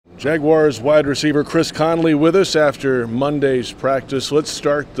Jaguars wide receiver Chris Conley with us after Monday's practice. Let's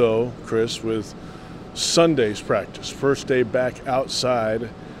start, though, Chris, with Sunday's practice. First day back outside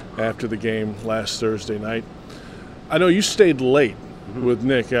after the game last Thursday night. I know you stayed late with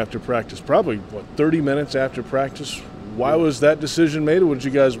Nick after practice, probably, 30 minutes after practice? Why was that decision made? What did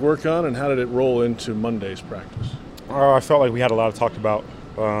you guys work on, and how did it roll into Monday's practice? I felt like we had a lot to talk about.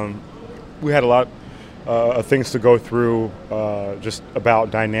 We had a lot of things to go through, just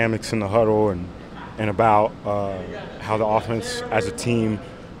about dynamics in the huddle and about how the offense as a team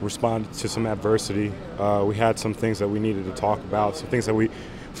responded to some adversity. We had some things that we needed to talk about, some things that we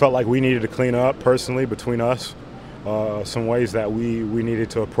felt like we needed to clean up personally between us, some ways that we needed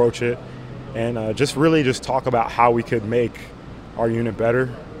to approach it, and just talk about how we could make our unit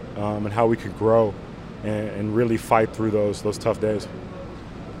better, and how we could grow and really fight through those tough days.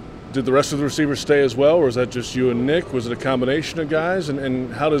 Did the rest of the receivers stay as well, or was that just you and Nick? Was it a combination of guys?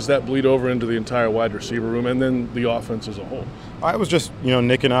 And how does that bleed over into the entire wide receiver room and then the offense as a whole? It was just,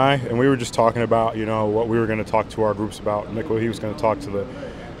 Nick and I, and we were just talking about, what we were going to talk to our groups about. Nick, what he was going to talk to the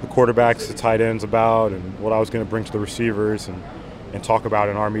quarterbacks, the tight ends about, and what I was going to bring to the receivers and talk about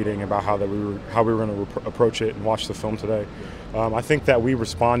in our meeting about how we were going to approach it and watch the film today. I think that we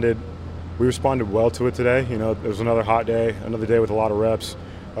responded well to it today. It was another hot day, another day with a lot of reps.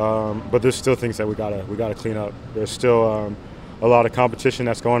 But there's still things that we gotta clean up. There's still a lot of competition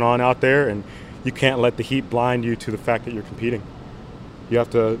that's going on out there, and you can't let the heat blind you to the fact that you're competing. You have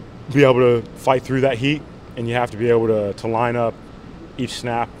to be able to fight through that heat, and you have to be able to line up each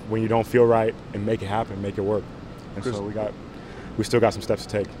snap when you don't feel right and make it happen, make it work. And so we still got some steps to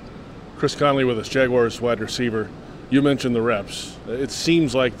take. Chris Conley with us, Jaguars wide receiver. You mentioned the reps. It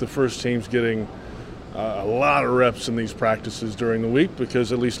seems like the first team's getting a lot of reps in these practices during the week,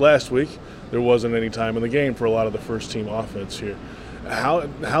 because at least last week there wasn't any time in the game for a lot of the first team offense here.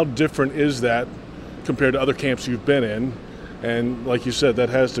 How different is that compared to other camps you've been in? And like you said, that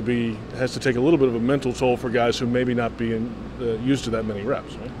has to take a little bit of a mental toll for guys who maybe not being used to that many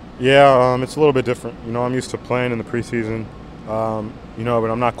reps, right? Yeah, it's a little bit different. I'm used to playing in the preseason, but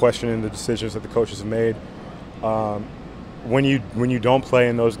I'm not questioning the decisions that the coaches have made. When you don't play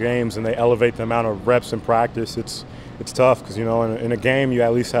in those games and they elevate the amount of reps in practice, it's tough because in a game you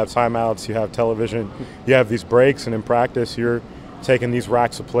at least have timeouts, you have television, you have these breaks, and in practice you're taking these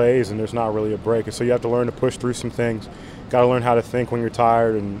racks of plays and there's not really a break. And so you have to learn to push through some things. Got to learn how to think when you're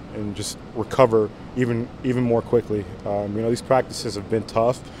tired and just recover even more quickly. These practices have been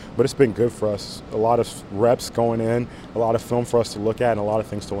tough, but it's been good for us. A lot of reps going in, a lot of film for us to look at, and a lot of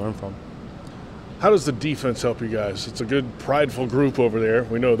things to learn from. How does the defense help you guys? It's a good, prideful group over there.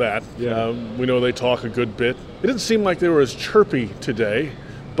 We know that. Yeah. We know they talk a good bit. It didn't seem like they were as chirpy today,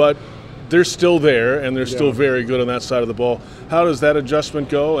 but they're still there, and they're still very good on that side of the ball. How does that adjustment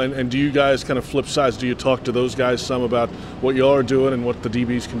go? And do you guys kind of flip sides? Do you talk to those guys some about what y'all are doing and what the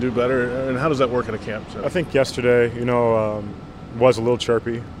DBs can do better? And how does that work in a camp? I think yesterday, was a little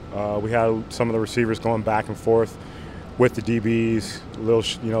chirpy. We had some of the receivers going back and forth with the DBs, a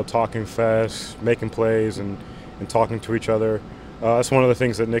little, talking fast, making plays and talking to each other. That's one of the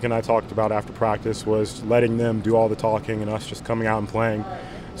things that Nick and I talked about after practice, was letting them do all the talking and us just coming out and playing.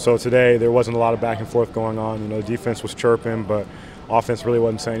 So today there wasn't a lot of back and forth going on. The defense was chirping, but offense really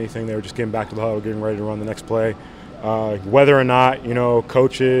wasn't saying anything. They were just getting back to the huddle, getting ready to run the next play. Whether or not,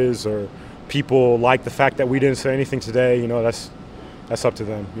 coaches or people like the fact that we didn't say anything today, that's up to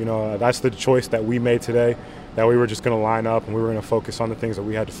them. That's the choice that we made today, that we were just going to line up and we were going to focus on the things that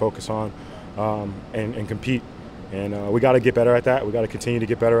we had to focus on, and compete. And we got to get better at that. We got to continue to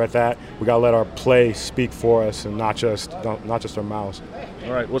get better at that. We got to let our play speak for us and not just our mouths.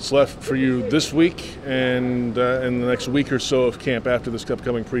 All right, what's left for you this week and in the next week or so of camp after this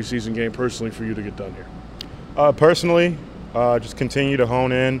upcoming preseason game, personally, for you to get done here? Personally, just continue to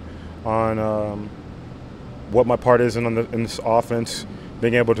hone in on what my part is in this offense,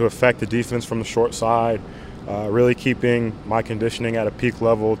 being able to affect the defense from the short side, really keeping my conditioning at a peak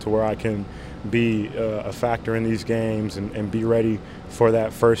level to where I can be a factor in these games and be ready for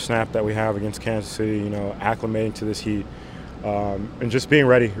that first snap that we have against Kansas City, acclimating to this heat, and just being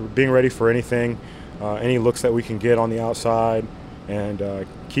ready for anything, any looks that we can get on the outside, and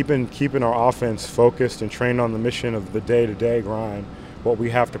keeping our offense focused and trained on the mission of the day-to-day grind, what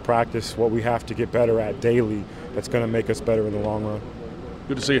we have to practice, what we have to get better at daily, that's going to make us better in the long run.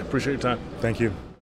 Good to see you. Appreciate your time. Thank you.